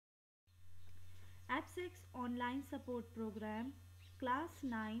online support program, Class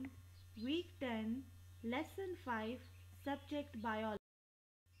 9, Week 10, Lesson 5, Subject Biology.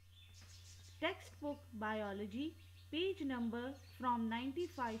 Textbook Biology, page number from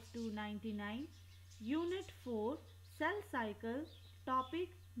 95 to 99, Unit 4, Cell Cycle, topic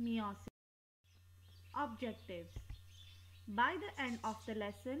Meiosis. Objectives. By the end of the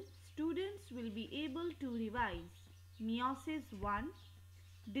lesson, students will be able to revise Meiosis 1,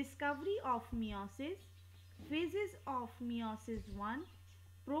 discovery of meiosis, phases of meiosis 1,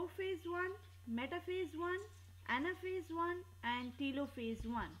 prophase 1, metaphase 1, anaphase 1 and telophase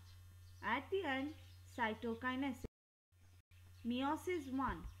 1. At the end, cytokinesis. Meiosis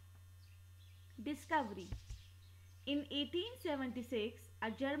 1. Discovery. In 1876,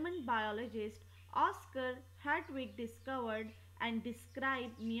 a German biologist, Oscar Hartwig, discovered and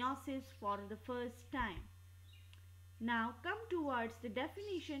described meiosis for the first time. Now come towards the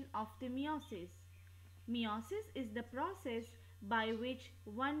definition of the meiosis. Meiosis is the process by which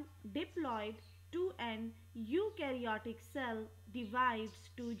one diploid 2N eukaryotic cell divides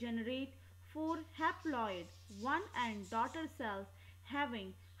to generate 4 haploid 1N daughter cells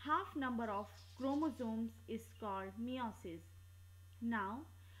having half number of chromosomes is called meiosis. Now,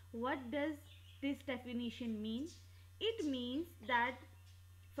 what does this definition mean? It means that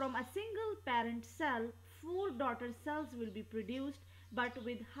from a single parent cell, 4 daughter cells will be produced but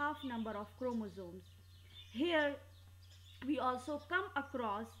with half number of chromosomes. Here we also come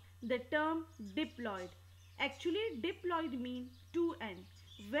across the term diploid. Actually, diploid means 2N.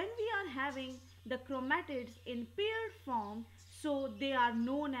 When we are having the chromatids in paired form, so they are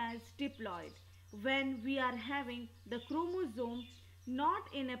known as diploid. When we are having the chromosome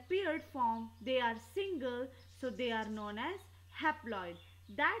not in a paired form, they are single, so they are known as haploid.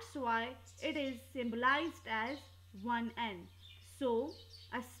 That's why it is symbolized as 1N. So,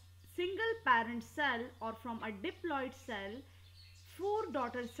 a single parent cell or from a diploid cell, 4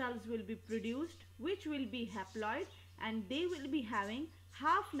 daughter cells will be produced which will be haploid and they will be having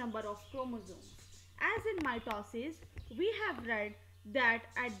half number of chromosomes. As in mitosis, we have read that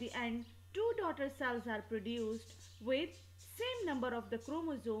at the end 2 daughter cells are produced with same number of the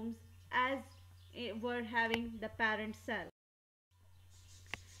chromosomes as were having the parent cell.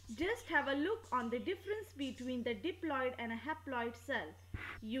 Just have a look on the difference between the diploid and a haploid cell.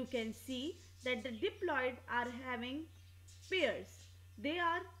 You can see that the diploid are having pairs. They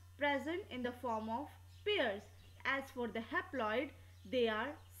are present in the form of pairs. As for the haploid, they are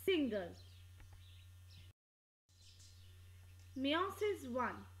single. Meiosis 1.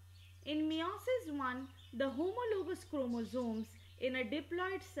 In meiosis 1, the homologous chromosomes in a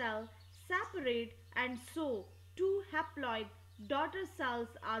diploid cell separate and so 2 haploid daughter cells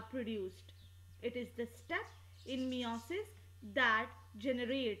are produced. It is the step in meiosis that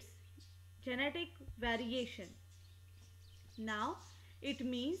generates genetic variation. Now, it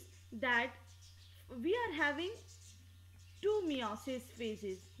means that we are having 2 meiosis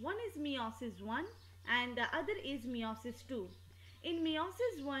phases. One is meiosis 1 and the other is meiosis 2. In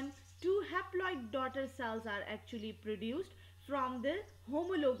meiosis 1, 2 haploid daughter cells are actually produced from the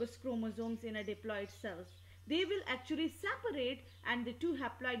homologous chromosomes in a diploid cells. They will actually separate and the 2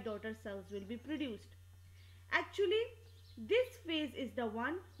 haploid daughter cells will be produced. Actually, this phase is the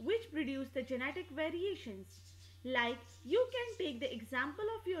one which produces the genetic variations. Like you can take the example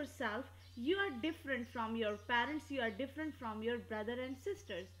of yourself. You are different from your parents. You are different from your brother and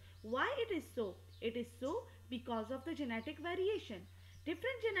sisters. Why it is so? It is so because of the genetic variation.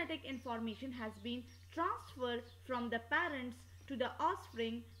 Different genetic information has been transferred from the parents to the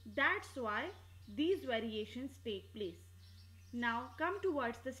offspring. That's why these variations take place. Now come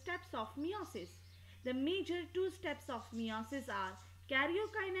towards the steps of meiosis. The major 2 steps of meiosis are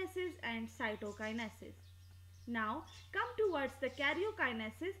karyokinesis and cytokinesis. Now come towards the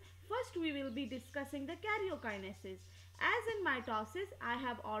karyokinesis. First we will be discussing the karyokinesis. As in mitosis, I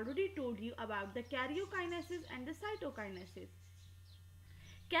have already told you about the karyokinesis and the cytokinesis.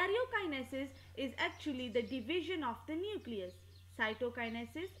 Karyokinesis is actually the division of the nucleus.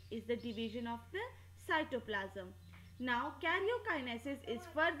 Cytokinesis is the division of the cytoplasm. Now, karyokinesis is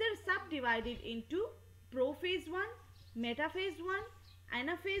further subdivided into prophase 1, metaphase 1,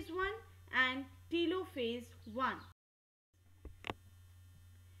 anaphase 1 and telophase 1.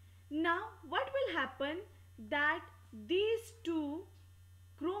 Now, what will happen that these 2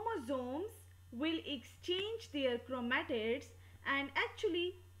 chromosomes will exchange their chromatids and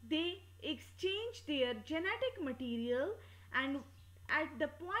actually they exchange their genetic material, and at the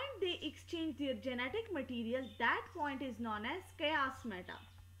point they exchange their genetic material, that point is known as chiasmata.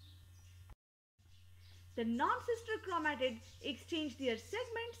 The non-sister chromatids exchange their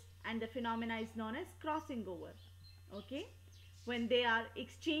segments and the phenomena is known as crossing over. Okay, when they are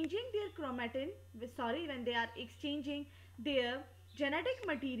exchanging their chromatin, when they are exchanging their genetic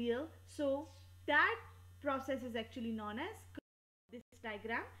material, so that process is actually known as this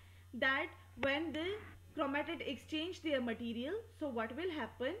diagram, that when the chromatid exchange their material, so what will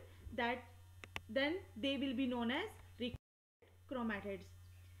happen, that then they will be known as recombinant chromatids.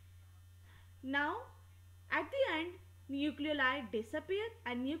 Now at the end, nucleoli disappear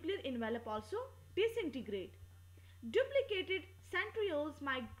and nuclear envelope also disintegrate. Duplicated centrioles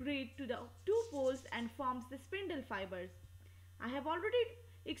migrate to the two poles and forms the spindle fibers. I have already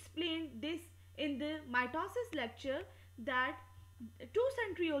explained this in the mitosis lecture, that two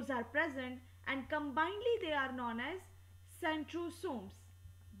centrioles are present and combinedly they are known as centrosomes.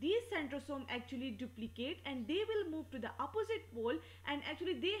 These centrosomes actually duplicate and they will move to the opposite pole, and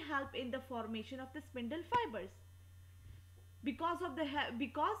actually they help in the formation of the spindle fibers because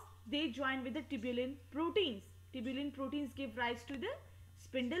they join with the tubulin proteins. Tubulin proteins give rise to the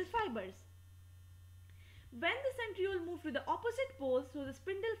spindle fibers. When the centriole move to the opposite pole, so the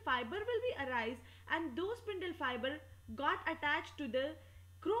spindle fiber will be arise, and those spindle fiber got attached to the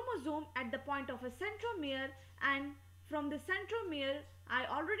chromosome at the point of a centromere, and from the centromere I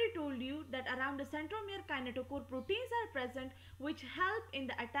already told you that around the centromere kinetochore proteins are present which help in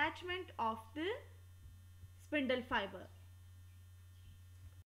the attachment of the spindle fiber.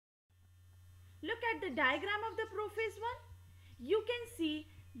 Look at the diagram of the prophase 1. You can see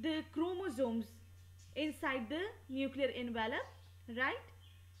the chromosomes inside the nuclear envelope, right?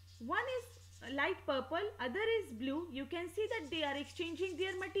 One is light purple, other is blue. You can see that they are exchanging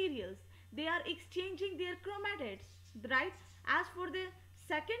their materials. They are exchanging their chromatids, right? As for the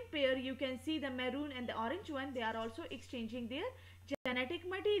second pair, you can see the maroon and the orange one. They are also exchanging their genetic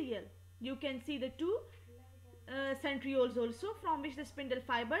material. You can see the two centrioles also, from which the spindle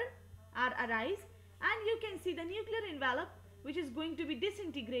fiber are arise, and you can see the nuclear envelope which is going to be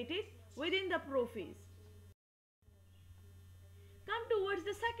disintegrated within the prophase. Come towards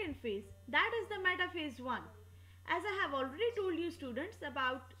the second phase, that is the metaphase 1. As I have already told you students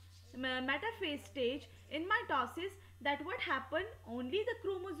about metaphase stage in mitosis, that what happened, only the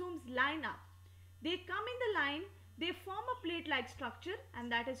chromosomes line up. They come in the line, they form a plate like structure, and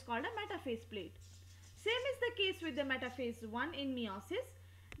that is called a metaphase plate. Same is the case with the metaphase 1 in meiosis,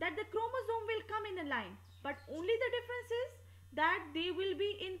 that the chromosome will come in a line, but only the difference is that they will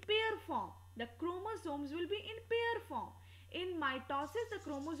be in pair form. The chromosomes will be in pair form. In mitosis, the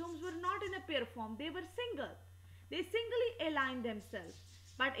chromosomes were not in a pair form, they were single. They singly align themselves.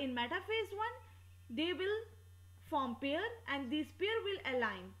 But in metaphase 1, they will form pair, and these pair will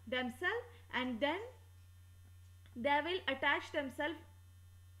align themselves, and then they will attach themselves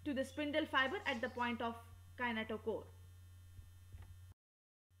to the spindle fiber at the point of kinetochore.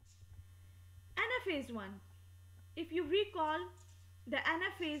 Anaphase 1. If you recall the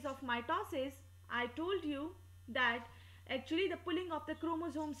anaphase of mitosis, I told you that actually the pulling of the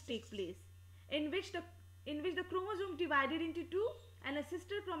chromosomes take place, in which the chromosome divided into two and a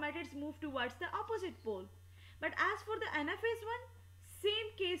sister chromatids move towards the opposite pole. But as for the anaphase 1,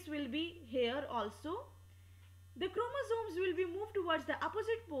 same case will be here also. The chromosomes will be moved towards the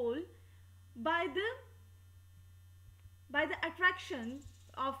opposite pole by the attraction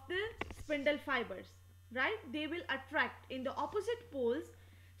of the spindle fibers, right? They will attract in the opposite poles,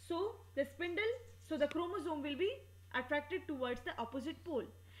 so the chromosome will be attracted towards the opposite pole.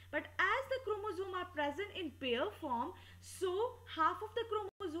 But as the chromosomes are present in pair form, so half of the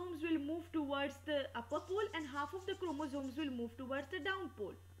chromosomes will move towards the upper pole and half of the chromosomes will move towards the down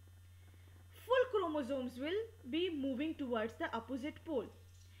pole. Full chromosomes will be moving towards the opposite pole.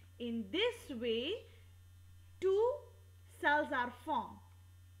 In this way, two cells are formed,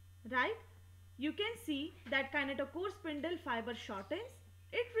 right? You can see that kinetochore spindle fiber shortens.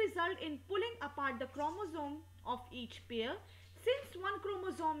 It results in pulling apart the chromosome of each pair. Since one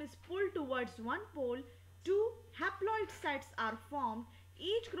chromosome is pulled towards one pole, two haploid sets are formed.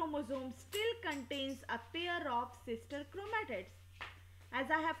 Each chromosome still contains a pair of sister chromatids. As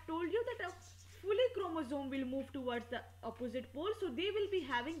I have told you that a fully chromosome will move towards the opposite pole, so they will be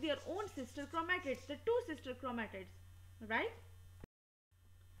having their own sister chromatids, the two sister chromatids, right?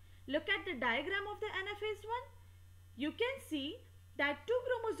 Look at the diagram of the anaphase 1. You can see that two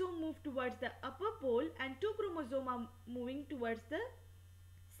chromosomes move towards the upper pole and two chromosomes are moving towards the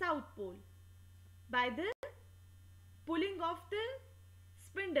south pole by the pulling of the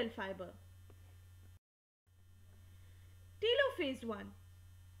spindle fiber. Telophase 1.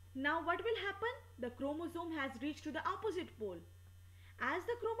 Now what will happen? The chromosome has reached to the opposite pole. As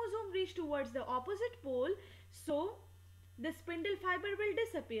the chromosome reaches towards the opposite pole, so the spindle fiber will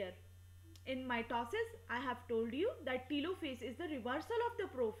disappear. In mitosis, I have told you that telophase is the reversal of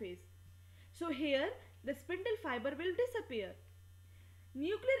the prophase. So here the spindle fiber will disappear.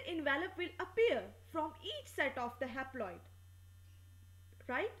 Nuclear envelope will appear from each set of the haploid,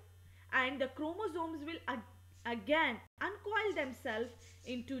 right? And the chromosomes will again uncoil themselves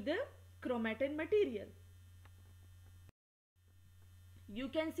into the chromatin material. You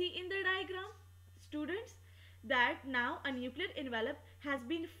can see in the diagram, students, that now a nuclear envelope has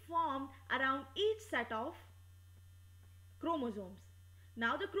been formed around each set of chromosomes.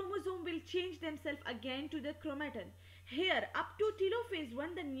 Now the chromosome will change themselves again to the chromatin. Here up to telophase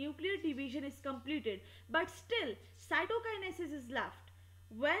 1 the nuclear division is completed, but still cytokinesis is left.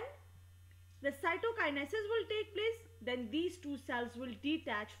 When the cytokinesis will take place, then these two cells will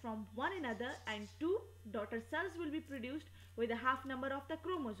detach from one another and two daughter cells will be produced with a half number of the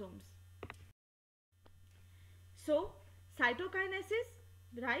chromosomes. So cytokinesis,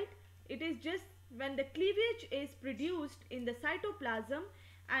 right, it is just when the cleavage is produced in the cytoplasm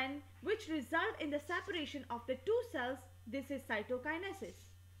and which result in the separation of the two cells, this is cytokinesis.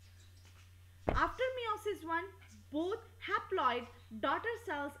 After meiosis 1, both haploid daughter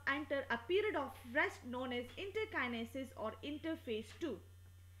cells enter a period of rest known as interkinesis or interphase 2.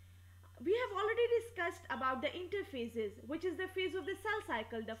 We have already discussed about the interphases, which is the phase of the cell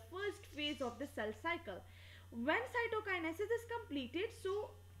cycle, the first phase of the cell cycle. When cytokinesis is completed,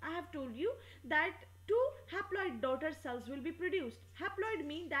 so I have told you that two haploid daughter cells will be produced. Haploid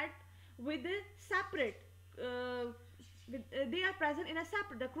mean that with a separate, they are present in a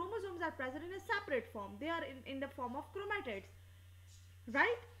separate, the chromosomes are present in a separate form. They are in the form of chromatids,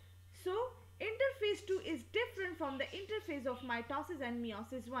 right? So interphase 2 is different from the interphase of mitosis and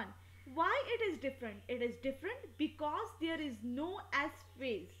meiosis 1. Why it is different? It is different because there is no S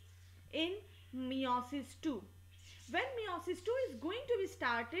phase in meiosis 2. When meiosis 2 is going to be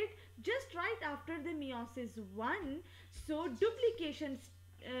started just right after the meiosis 1, so duplication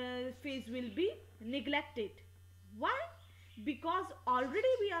phase will be neglected. Why? Because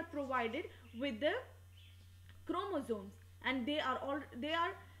already we are provided with the chromosomes and they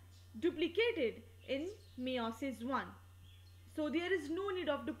are duplicated in meiosis 1. So there is no need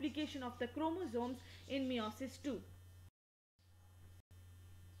of duplication of the chromosomes in meiosis 2.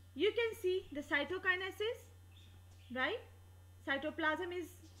 You can see the cytokinesis, right? Cytoplasm is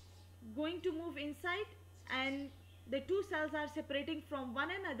going to move inside and the two cells are separating from one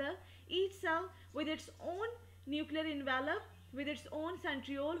another, each cell with its own nuclear envelope, with its own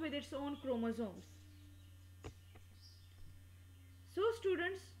centriole, with its own chromosomes. So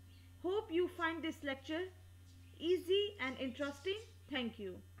students, hope you find this lecture easy and interesting. Thank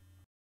you.